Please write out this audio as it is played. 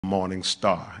morning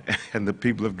star. And the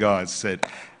people of God said,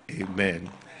 amen.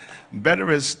 Better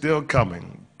is still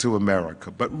coming to America,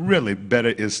 but really better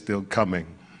is still coming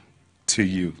to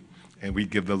you. And we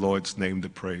give the Lord's name the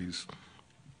praise.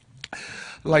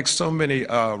 Like so many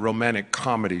romantic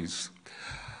comedies,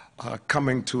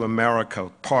 Coming to America,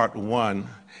 Part 1,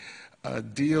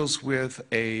 deals with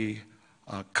a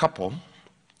couple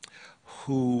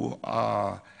who,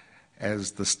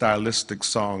 as the stylistic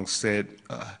song said,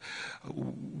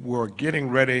 were getting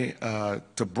ready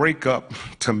to break up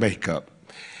to make up.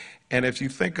 And if you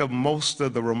think of most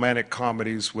of the romantic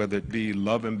comedies, whether it be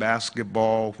Love and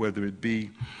Basketball, whether it be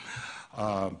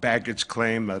Baggage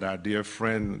Claim that our dear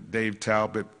friend Dave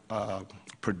Talbot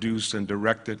produced and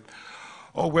directed,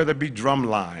 or whether it be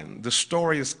Drumline, the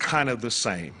story is kind of the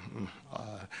same.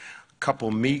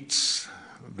 Couple meets,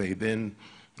 they then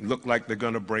look like they're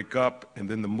going to break up, and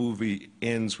then the movie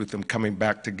ends with them coming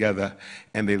back together,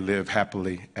 and they live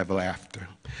happily ever after.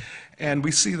 And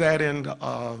we see that in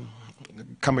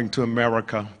Coming to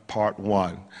America, Part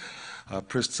 1.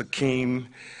 Prince Akeem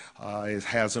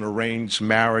has an arranged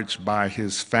marriage by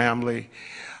his family.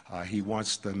 He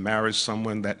wants to marry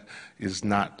someone that is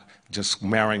not just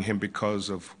marrying him because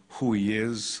of who he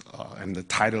is and the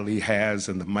title he has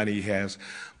and the money he has,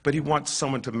 but he wants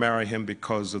someone to marry him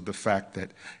because of the fact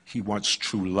that he wants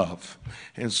true love.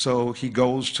 And so he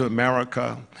goes to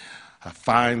America,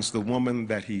 finds the woman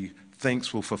that he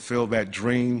thinks will fulfill that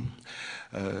dream.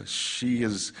 She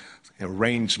is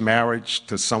arranged marriage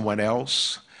to someone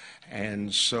else.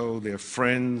 And so they're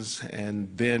friends, and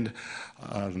then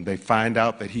they find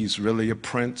out that he's really a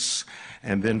prince.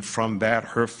 And then from that,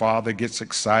 her father gets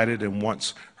excited and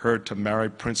wants her to marry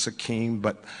Prince Akeem,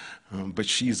 but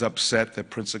she's upset that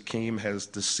Prince Akeem has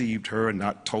deceived her and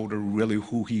not told her really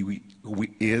who he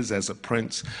is as a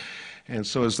prince. And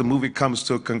so as the movie comes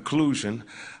to a conclusion,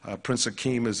 Prince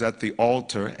Akeem is at the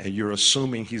altar, and you're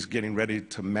assuming he's getting ready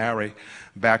to marry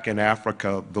back in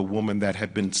Africa the woman that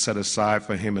had been set aside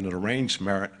for him in an arranged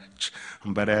marriage.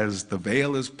 But as the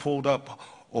veil is pulled up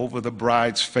over the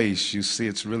bride's face, you see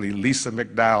it's really Lisa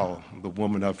McDowell, the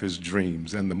woman of his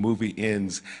dreams, and the movie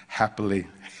ends happily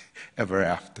ever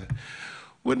after.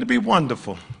 Wouldn't it be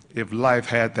wonderful if life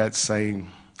had that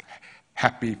same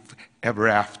happy ever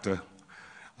after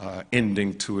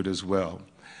ending to it as well?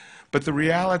 But the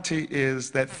reality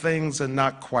is that things are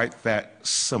not quite that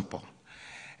simple.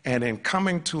 And in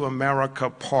Coming to America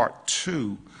Part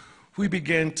 2, we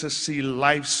begin to see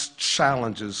life's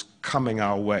challenges coming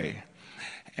our way.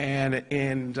 And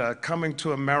in Coming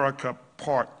to America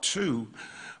Part 2,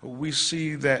 we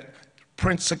see that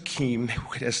Prince Akeem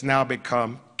has now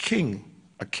become King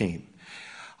Akeem.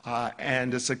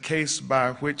 And it's a case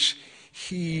by which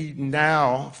he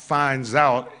now finds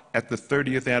out at the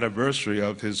 30th anniversary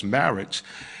of his marriage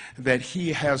that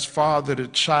he has fathered a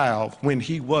child when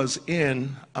he was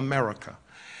in America.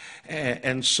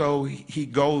 And so he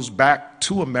goes back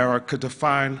to America to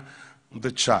find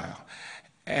the child.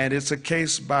 And it's a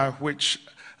case by which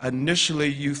initially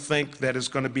you think that it's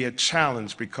going to be a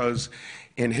challenge, because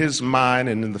in his mind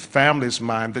and in the family's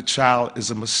mind, the child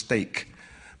is a mistake.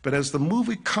 But as the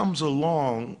movie comes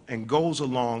along and goes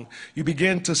along, you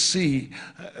begin to see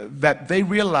that they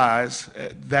realize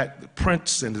that the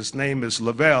prince, and his name is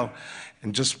Lavelle,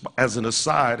 and just as an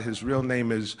aside, his real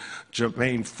name is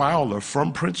Jermaine Fowler,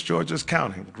 from Prince George's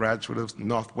County, graduate of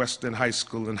Northwestern High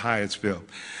School in Hyattsville.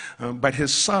 But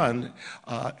his son,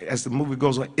 as the movie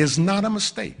goes on, is not a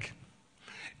mistake.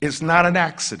 It's not an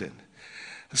accident.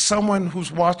 Someone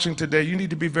who's watching today, you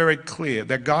need to be very clear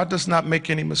that God does not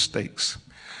make any mistakes.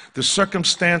 The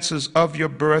circumstances of your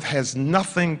birth has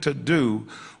nothing to do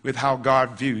with how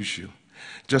God views you.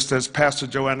 Just as Pastor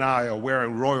Joe and I are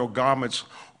wearing royal garments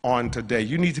on today,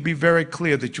 you need to be very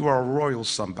clear that you are a royal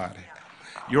somebody.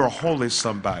 You're a holy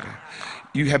somebody.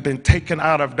 You have been taken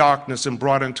out of darkness and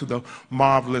brought into the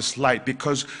marvelous light,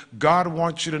 because God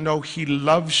wants you to know he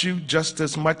loves you just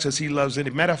as much as he loves any.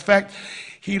 Matter of fact,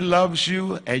 he loves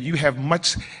you, and you have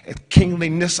much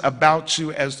kingliness about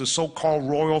you as the so-called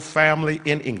royal family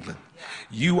in England.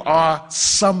 You are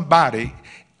somebody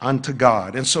unto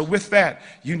God. And so with that,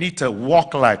 you need to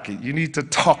walk like it. You need to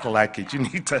talk like it. You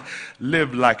need to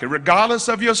live like it. Regardless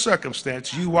of your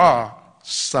circumstance, you are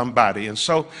somebody. And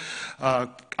so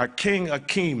King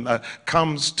Akeem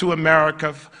comes to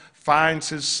America, finds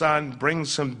his son,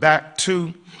 brings him back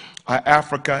to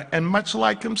Africa, and much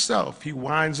like himself, he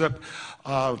winds up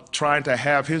trying to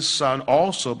have his son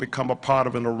also become a part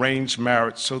of an arranged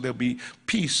marriage so there'll be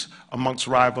peace amongst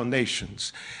rival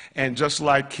nations. And just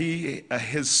like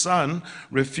his son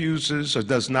refuses or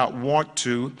does not want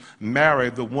to marry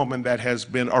the woman that has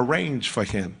been arranged for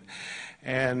him.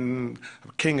 And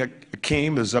King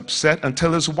Akeem is upset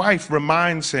until his wife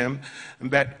reminds him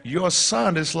that your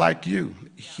son is like you.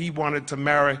 He wanted to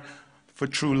marry for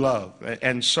true love.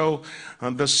 And so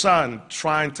the son,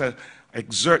 trying to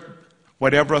exert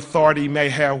whatever authority he may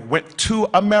have, went to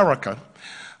America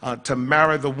to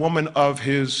marry the woman of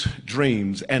his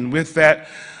dreams. And with that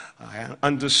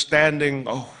understanding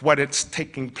of what is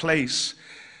taking place,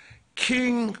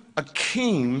 King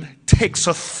Akeem takes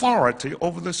authority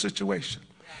over the situation.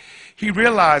 He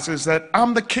realizes that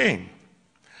I'm the king,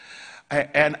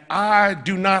 and I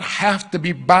do not have to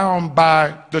be bound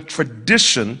by the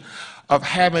tradition of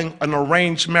having an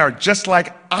arranged marriage. Just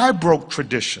like I broke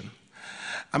tradition,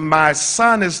 my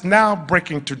son is now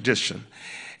breaking tradition,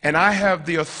 and I have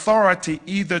the authority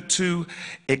either to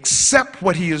accept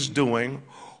what he is doing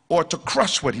or to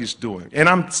crush what he's doing. And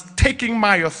I'm taking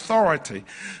my authority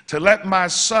to let my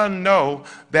son know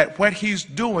that what he's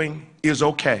doing is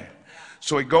okay.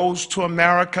 So he goes to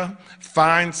America,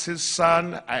 finds his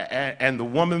son and the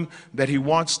woman that he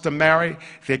wants to marry.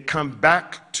 They come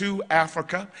back to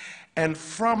Africa, and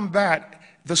from that,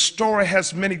 the story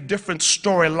has many different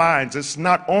storylines. It's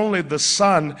not only the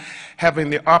son having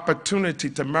the opportunity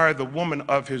to marry the woman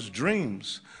of his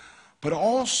dreams, but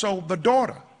also the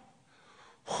daughter,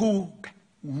 who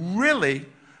really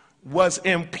was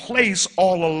in place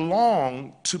all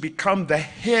along to become the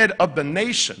head of the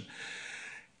nation.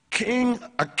 King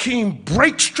Akeem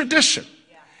breaks tradition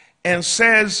and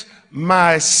says,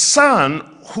 my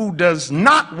son, who does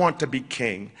not want to be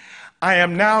king, I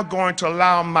am now going to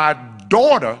allow my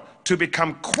daughter to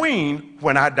become queen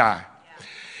when I die.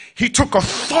 He took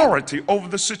authority over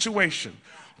the situation,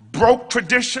 broke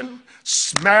tradition,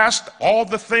 smashed all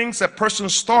the things that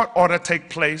persons thought ought to take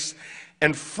place,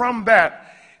 and from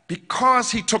that,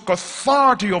 because he took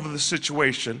authority over the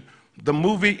situation, the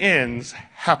movie ends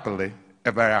happily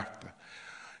ever after.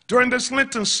 During this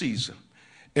Lenten season,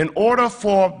 in order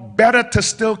for better to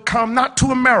still come, not to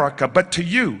America, but to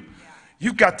you,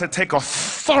 you've got to take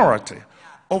authority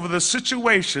over the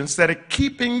situations that are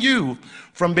keeping you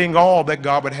from being all that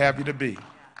God would have you to be.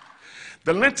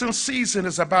 The Lenten season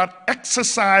is about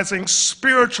exercising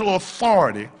spiritual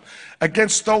authority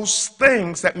against those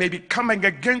things that may be coming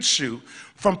against you,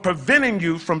 from preventing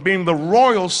you from being the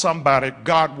royal somebody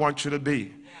God wants you to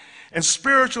be. And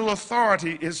spiritual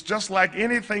authority is just like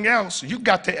anything else. You've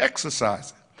got to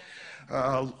exercise it.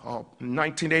 In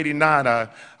 1989,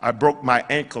 I broke my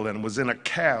ankle and was in a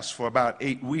cast for about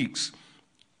 8 weeks.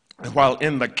 While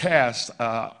in the cast,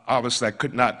 obviously I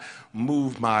could not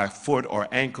move my foot or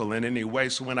ankle in any way.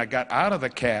 So when I got out of the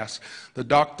cast, the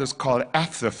doctors called it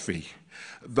atrophy.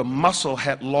 The muscle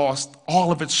had lost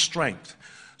all of its strength.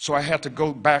 So I had to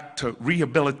go back to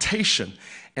rehabilitation.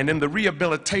 And in the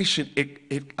rehabilitation,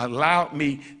 it allowed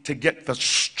me to get the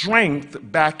strength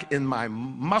back in my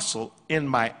muscle, in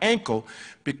my ankle,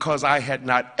 because I had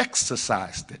not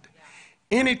exercised it.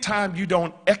 Anytime you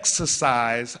don't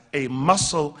exercise a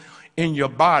muscle in your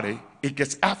body, it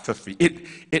gets atrophy.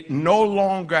 It no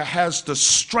longer has the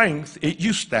strength it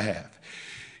used to have.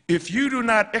 If you do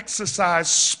not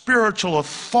exercise spiritual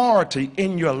authority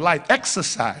in your life,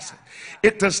 exercise it.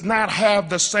 It does not have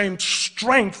the same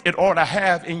strength it ought to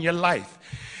have in your life.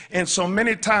 And so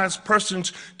many times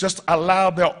persons just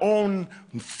allow their own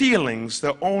feelings,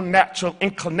 their own natural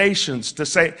inclinations to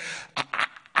say,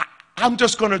 I'm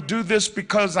just going to do this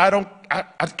because I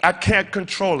can't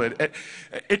control it.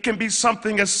 It can be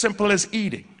something as simple as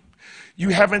eating. You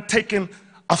haven't taken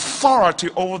authority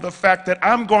over the fact that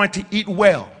I'm going to eat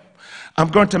well. I'm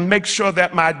going to make sure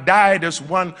that my diet is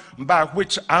one by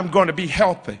which I'm going to be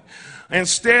healthy.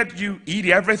 Instead, you eat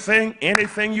everything,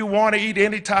 anything you want to eat,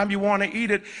 anytime you want to eat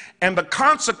it. And the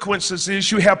consequences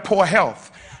is you have poor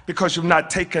health because you've not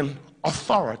taken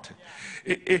authority.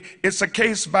 It's a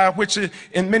case by which,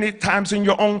 in many times in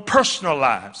your own personal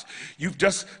lives, you've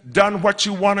just done what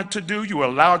you wanted to do. You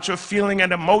allowed your feeling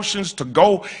and emotions to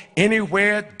go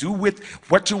anywhere, do with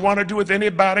what you want to do with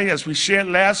anybody. As we shared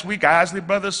last week, Isley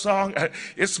Brothers' song,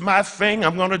 it's my thing.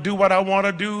 I'm going to do what I want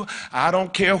to do. I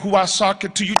don't care who I sock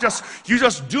it to. You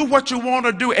just do what you want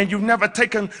to do, and you've never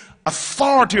taken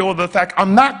authority over the fact,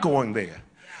 I'm not going there.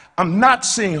 I'm not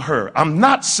seeing her. I'm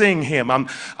not seeing him. I'm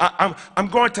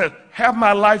going to have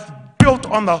my life built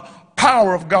on the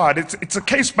power of God. It's a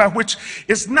case by which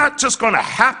it's not just going to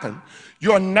happen.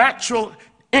 Your natural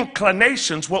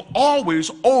inclinations will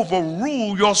always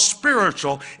overrule your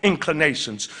spiritual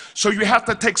inclinations. So you have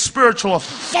to take spiritual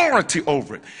authority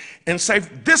over it and say,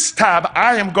 this time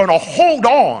I am going to hold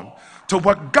on to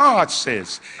what God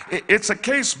says. It's a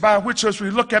case by which, as we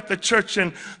look at the church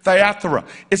in Thyatira,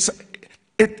 it's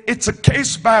a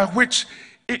case by which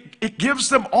it gives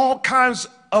them all kinds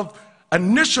of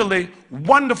initially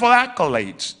wonderful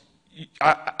accolades.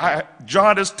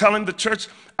 John is telling the church,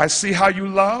 I see how you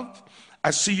love,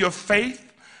 I see your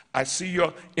faith, I see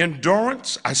your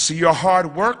endurance, I see your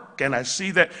hard work, and I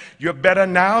see that you're better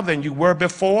now than you were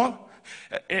before.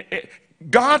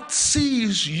 God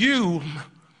sees you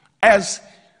as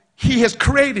he has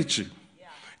created you.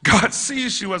 God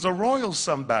sees you as a royal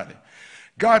somebody.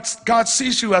 God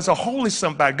sees you as a holy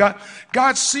somebody.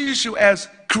 God sees you as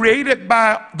created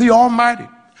by the Almighty.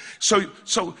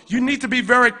 So you need to be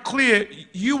very clear.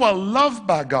 You are loved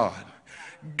by God.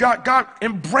 God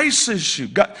embraces you.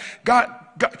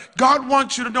 God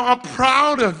wants you to know, I'm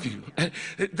proud of you.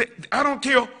 I don't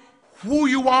care who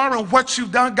you are and what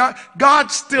you've done. God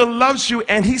still loves you,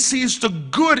 and he sees the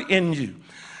good in you.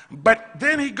 But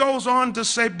then he goes on to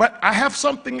say, but I have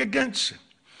something against you.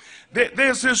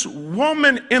 There's this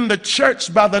woman in the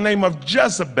church by the name of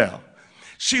Jezebel.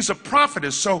 She's a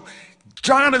prophetess. So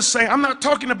John is saying, I'm not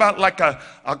talking about like a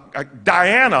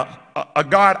Diana, a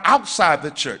god outside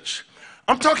the church.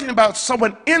 I'm talking about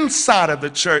someone inside of the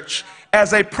church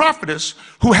as a prophetess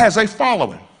who has a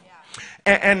following.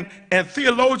 And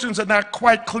theologians are not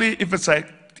quite clear if it's a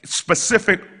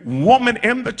specific woman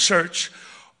in the church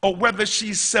or whether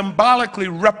she's symbolically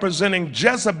representing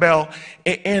Jezebel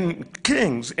in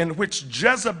Kings, in which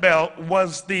Jezebel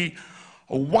was the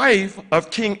wife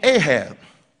of King Ahab.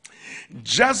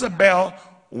 Jezebel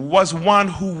was one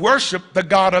who worshiped the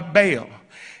god of Baal,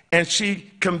 and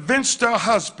she convinced her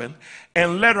husband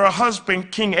and led her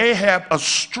husband, King Ahab,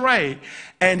 astray,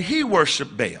 and he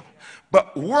worshiped Baal.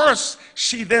 But worse,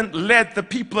 she then led the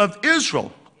people of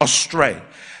Israel astray,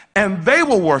 and they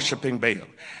were worshiping Baal.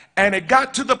 And it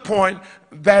got to the point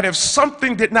that if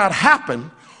something did not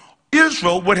happen,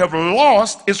 Israel would have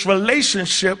lost its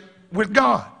relationship with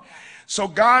God. So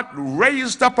God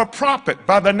raised up a prophet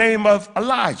by the name of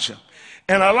Elijah.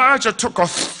 And Elijah took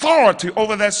authority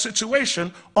over that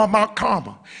situation on Mount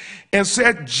Carmel and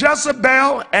said,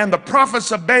 Jezebel and the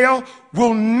prophets of Baal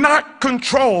will not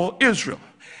control Israel.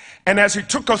 And as he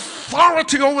took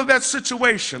authority over that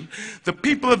situation, the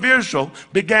people of Israel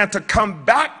began to come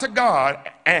back to God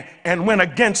and went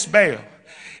against Baal.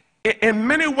 In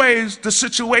many ways, the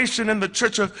situation in the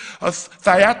church of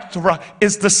Thyatira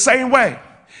is the same way.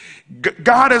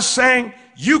 God is saying,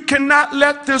 you cannot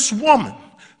let this woman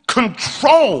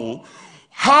control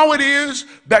how it is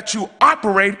that you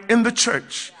operate in the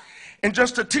church. And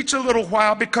just to teach a little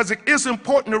while, because it is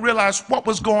important to realize what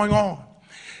was going on.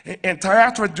 In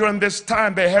Thyatira during this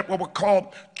time, they had what were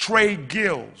called trade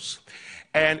guilds.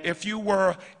 And if you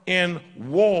were in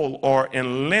wool or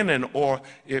in linen, or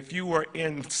if you were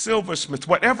in silversmiths,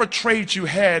 whatever trades you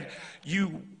had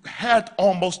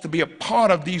almost to be a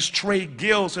part of these trade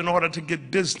guilds in order to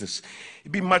get business.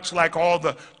 It'd be much like all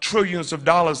the trillions of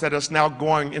dollars that is now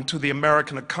going into the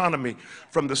American economy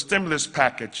from the stimulus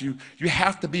package. You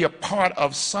have to be a part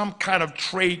of some kind of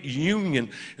trade union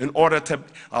in order to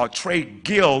trade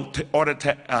guild in order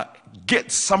to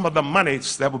get some of the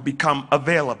monies that would become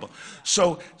available.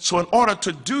 So in order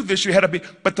to do this, you had to be,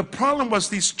 but the problem was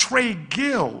these trade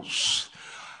guilds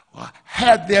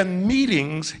had their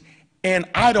meetings in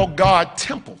idol god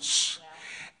temples.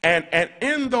 And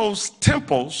in those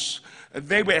temples,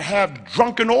 they would have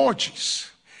drunken orgies.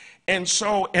 And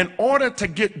so in order to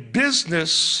get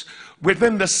business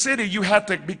within the city, you had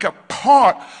to become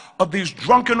part of these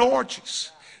drunken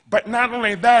orgies. But not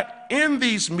only that, in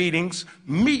these meetings,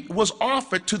 meat was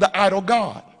offered to the idol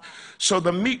god. So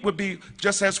the meat would be,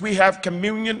 just as we have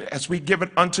communion, as we give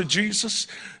it unto Jesus,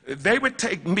 they would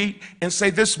take meat and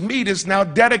say, this meat is now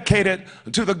dedicated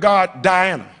to the god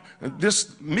Diana.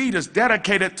 This meat is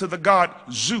dedicated to the god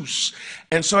Zeus.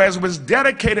 And so as it was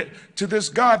dedicated to this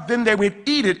god, then they would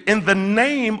eat it in the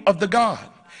name of the god.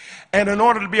 And in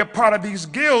order to be a part of these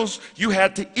guilds, you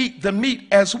had to eat the meat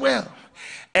as well.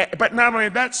 But not only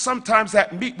that, sometimes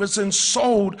that meat was then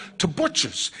sold to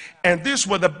butchers. And these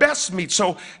were the best meat.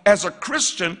 So as a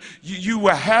Christian, you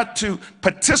had to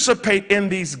participate in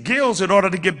these guilds in order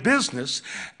to get business,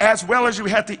 as well as you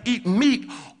had to eat meat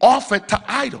offered to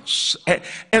idols.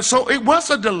 And so it was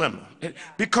a dilemma,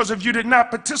 because if you did not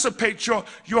participate,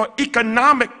 your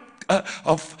economic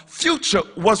future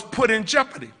was put in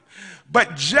jeopardy.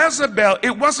 But Jezebel,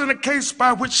 it wasn't a case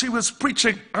by which she was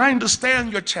preaching, I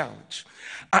understand your challenge.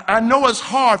 I know it's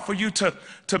hard for you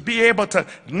to be able to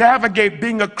navigate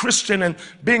being a Christian and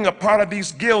being a part of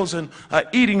these guilds and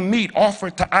eating meat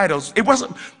offered to idols. It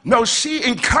wasn't, no, she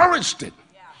encouraged it.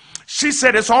 She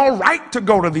said it's all right to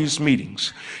go to these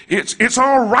meetings. It's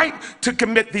all right to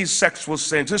commit these sexual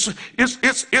sins.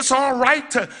 It's all right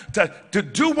to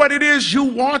do what it is you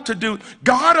want to do.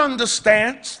 God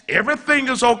understands. Everything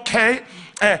is okay.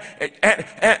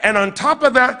 And on top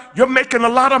of that, you're making a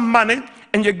lot of money,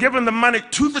 and you're giving the money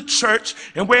to the church,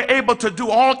 and we're able to do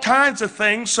all kinds of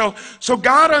things. So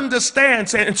God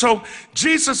understands. And so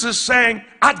Jesus is saying,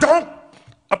 I don't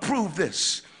approve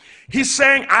this. He's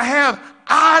saying, I have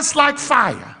eyes like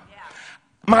fire.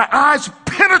 My eyes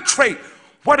penetrate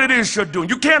what it is you're doing.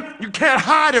 You can't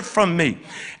hide it from me.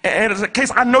 And as a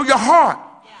case, I know your heart.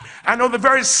 I know the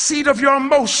very seat of your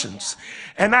emotions.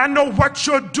 And I know what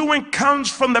you're doing comes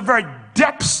from the very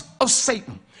depths of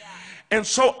Satan. And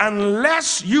so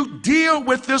unless you deal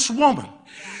with this woman,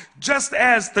 just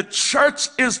as the church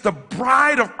is the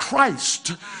bride of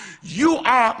Christ, you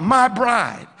are my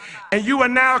bride. And you are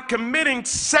now committing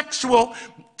sexual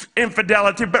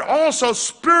infidelity, but also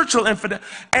spiritual infidelity.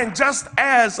 And just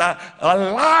as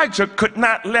Elijah could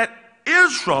not let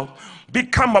Israel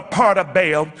become a part of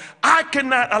Baal, I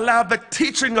cannot allow the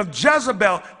teaching of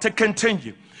Jezebel to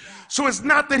continue. So it's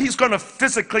not that he's going to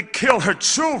physically kill her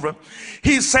children.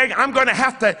 He's saying, I'm going to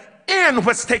have to end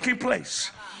what's taking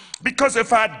place. Because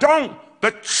if I don't,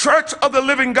 the church of the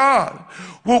living God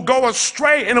will go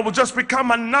astray, and it will just become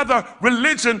another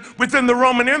religion within the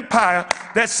Roman Empire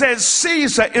that says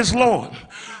Caesar is Lord.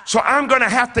 So I'm going to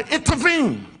have to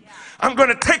intervene. I'm going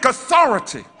to take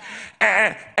authority.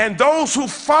 And those who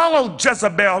follow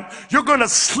Jezebel, you're going to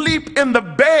sleep in the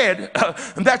bed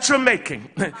that you're making.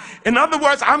 In other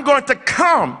words, I'm going to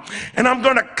come, and I'm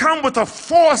going to come with a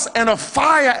force and a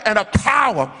fire and a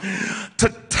power to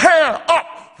tear up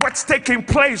what's taking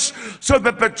place, so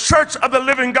that the church of the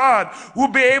living God will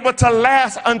be able to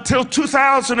last until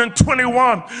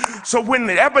 2021. So when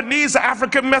the Ebenezer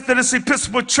African Methodist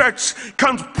Episcopal Church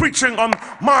comes preaching on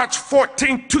March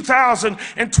 14,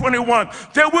 2021,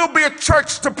 there will be a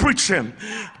church to preach in,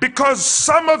 because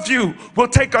some of you will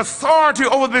take authority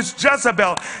over this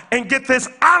Jezebel and get this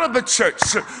out of the church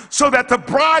so that the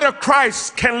bride of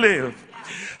Christ can live.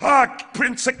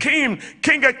 Prince Akeem,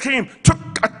 King Akeem, took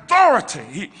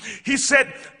authority. He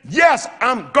said, yes,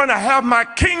 I'm going to have my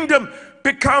kingdom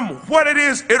become what it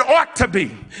is it ought to be.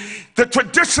 The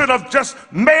tradition of just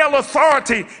male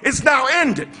authority is now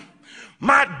ended.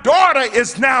 My daughter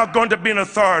is now going to be an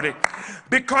authority,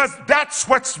 because that's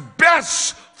what's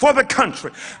best for the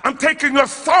country. I'm taking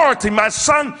authority. My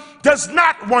son does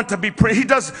not want to be he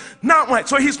does not want,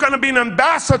 so he's going to be an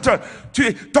ambassador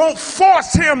to. Don't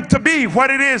force him to be what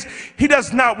it is he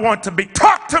does not want to be.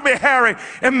 Talk to me, Harry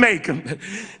and Meghan.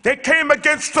 They came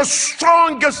against the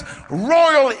strongest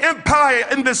royal empire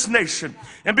in this nation.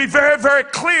 And be very, very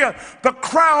clear, the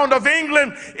crown of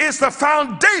England is the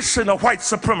foundation of white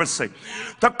supremacy.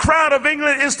 The crown of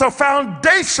England is the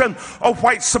foundation of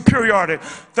white superiority.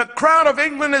 The crown of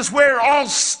England is where it all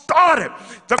started.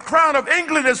 The crown of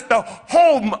England is the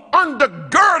whole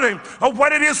undergirding of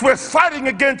what it is we're fighting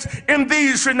against in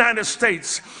these United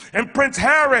States. And Prince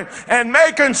Harry and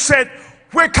Meghan said,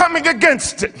 we're coming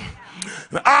against it.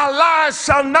 Our lives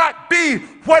shall not be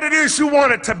what it is you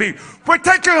want it to be. We're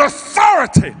taking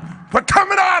authority. We're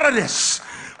coming out of this.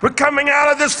 We're coming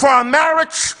out of this for our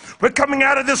marriage. We're coming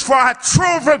out of this for our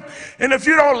children. And if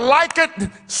you don't like it,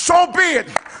 so be it.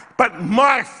 But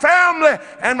my family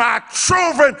and my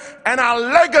children and our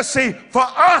legacy for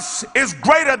us is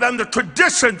greater than the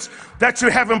traditions that you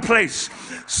have in place.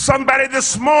 Somebody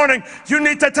this morning, you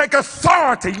need to take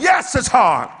authority. Yes, it's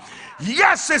hard.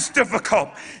 Yes, it's difficult.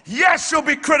 Yes, you'll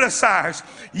be criticized.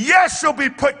 Yes, you'll be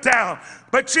put down.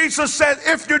 But Jesus said,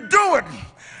 if you do it,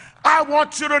 I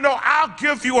want you to know I'll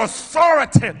give you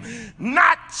authority,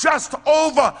 not just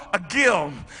over a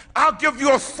guild. I'll give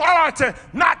you authority,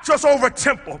 not just over a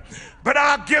temple, but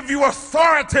I'll give you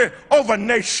authority over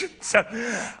nations.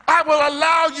 I will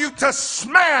allow you to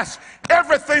smash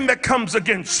everything that comes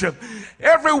against you,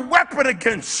 every weapon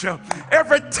against you,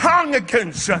 every tongue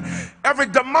against you, every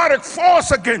demonic force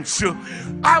against you.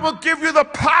 I will give you the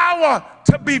power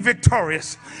to be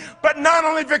victorious. But not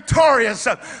only victorious,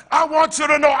 I want you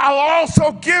to know I'll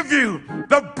also give you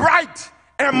the bright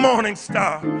and morning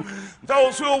star.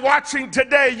 Those who are watching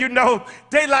today, you know,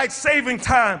 daylight saving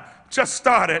time just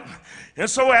started. And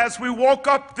so as we woke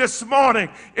up this morning,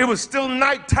 it was still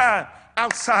nighttime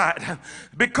outside,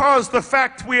 because the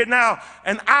fact we are now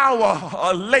an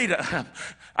hour later,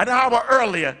 an hour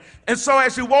earlier. And so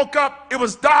as you woke up, it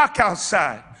was dark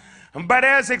outside. But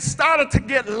as it started to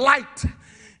get light,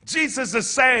 Jesus is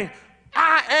saying,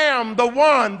 I am the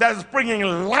one that is bringing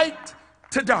light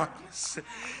to darkness.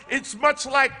 It's much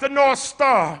like the North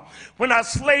Star when our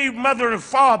slave mother and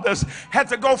fathers had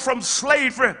to go from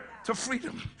slavery to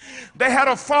freedom. They had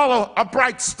to follow a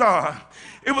bright star.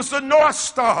 It was the North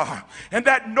Star, and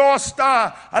that North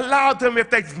Star allowed them,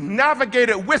 if they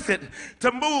navigated with it,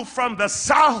 to move from the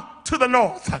south to the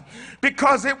north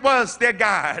because it was their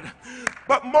guide.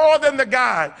 But more than the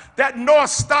guide, that North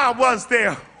Star was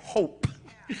their hope.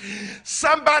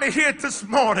 Somebody here this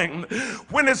morning,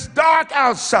 when it's dark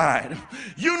outside,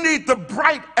 you need the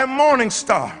bright and morning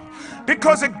star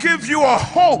because it gives you a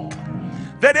hope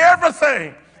that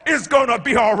everything is going to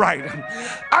be all right.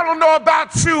 I don't know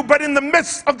about you, but in the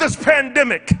midst of this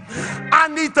pandemic, I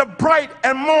need the bright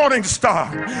and morning star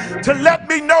to let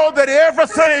me know that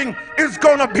everything is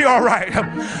going to be all right.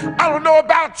 I don't know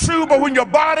about you, but when your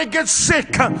body gets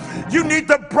sick, you need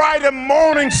the bright and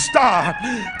morning star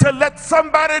to let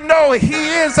somebody know he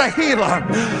is a healer.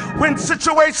 When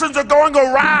situations are going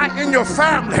awry in your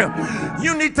family,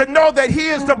 you need to know that he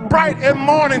is the bright and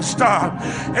morning star.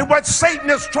 And what Satan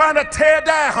is trying to tear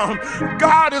down,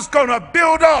 God is going to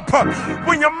build up.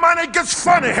 When your money gets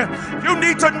funny, you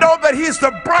need to know that he's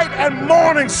the bright and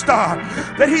morning star,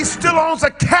 that he still owns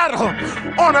a cattle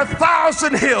on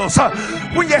 1,000 hills.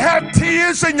 When you have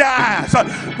tears in your eyes,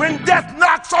 when death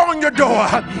knocks on your door,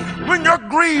 when you're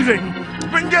grieving,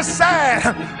 when you're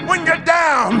sad, when you're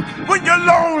down, when you're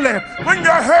lonely, when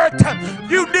you're hurt,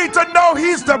 you need to know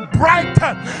he's the bright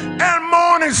and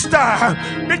morning star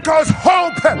because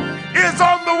hope is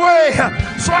on the way.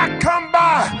 So I come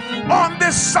by on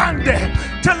this Sunday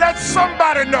to let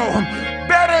somebody know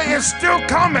better is still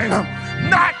coming,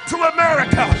 not to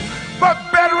America, but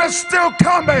better is still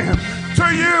coming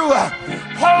to you.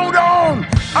 Hold on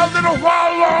a little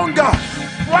while longer.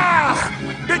 Why?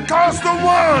 Because the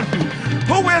one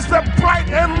who is the bright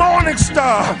and morning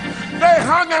star, they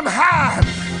hung him high,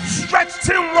 stretched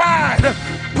him wide,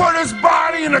 put his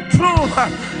body in a tomb,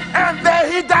 and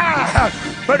there he died.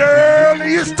 But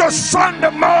early Easter Sunday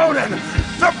morning,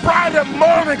 the bright and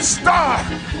morning star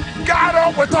got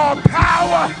up with all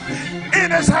power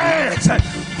in his hands.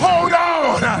 Hold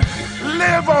on,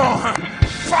 live on,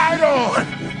 fight on,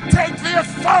 take the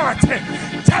authority,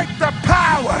 take the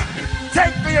power,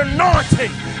 take the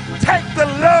anointing, take the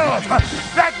love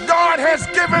that God has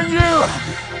given you.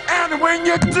 And when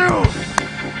you do,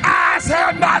 eyes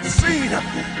have not seen,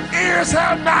 ears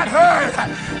have not heard,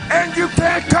 and you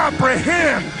can't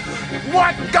comprehend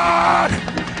what God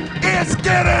is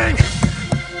getting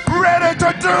ready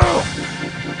to do.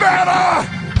 Better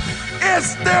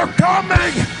is still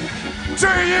coming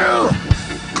to you.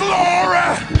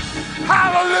 Glory,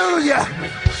 hallelujah,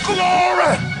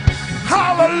 glory,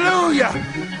 hallelujah,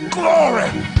 glory,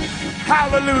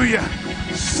 hallelujah.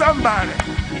 Somebody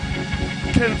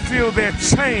can feel their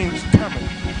change coming.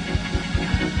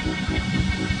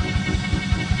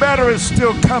 Better is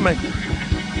still coming.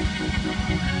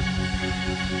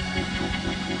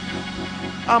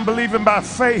 I'm believing by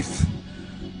faith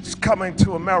it's coming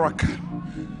to America.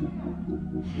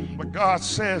 But God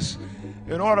says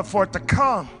in order for it to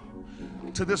come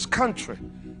to this country,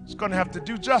 it's going to have to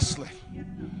do justly.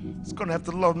 It's going to have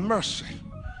to love mercy.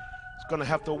 It's going to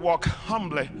have to walk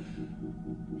humbly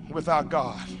with our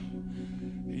God.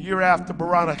 A year after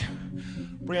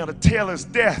Breonna Taylor's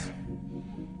death,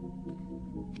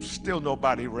 still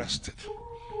nobody rested.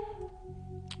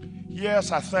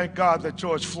 Yes, I thank God that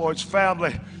George Floyd's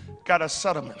family got a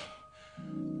settlement.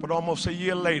 But almost a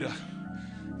year later,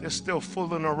 they're still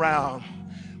fooling around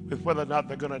with whether or not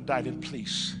they're going to indict in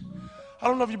police. I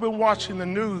don't know if you've been watching the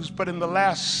news, but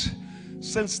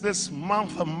since this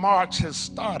month of March has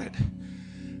started,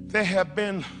 there have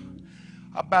been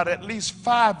about at least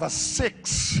 5 or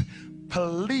 6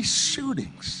 police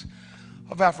shootings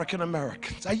of African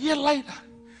Americans. A year later,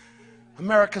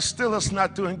 America still is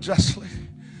not doing justly,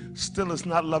 still is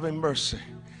not loving mercy,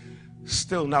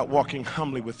 still not walking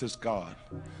humbly with his God.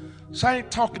 So I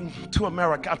ain't talking to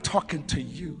America, I'm talking to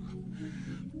you.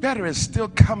 Better is still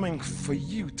coming for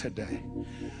you today.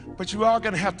 But you are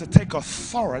going to have to take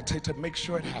authority to make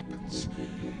sure it happens.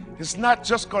 It's not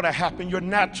just going to happen. Your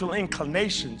natural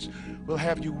inclinations will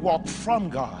have you walk from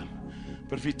God.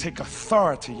 But if you take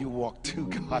authority, you walk to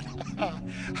God.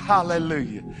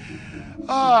 Hallelujah.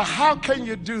 How can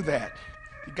you do that?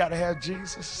 You got to have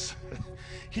Jesus.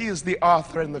 He is the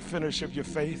author and the finisher of your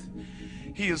faith.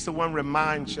 He is the one who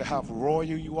reminds you how royal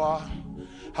you are,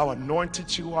 how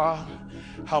anointed you are,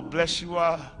 how blessed you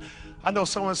are. I know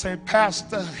someone saying,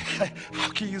 Pastor, how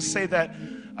can you say that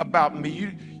about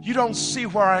me? You don't see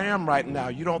where I am right now.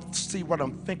 You don't see what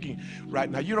I'm thinking right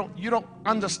now. You don't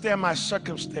understand my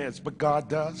circumstance, but God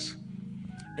does.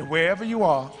 And wherever you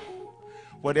are,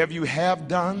 Whatever you have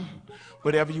done,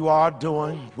 whatever you are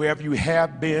doing, wherever you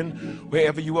have been,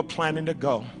 wherever you are planning to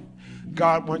go,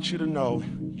 God wants you to know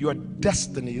your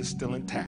destiny is still intact.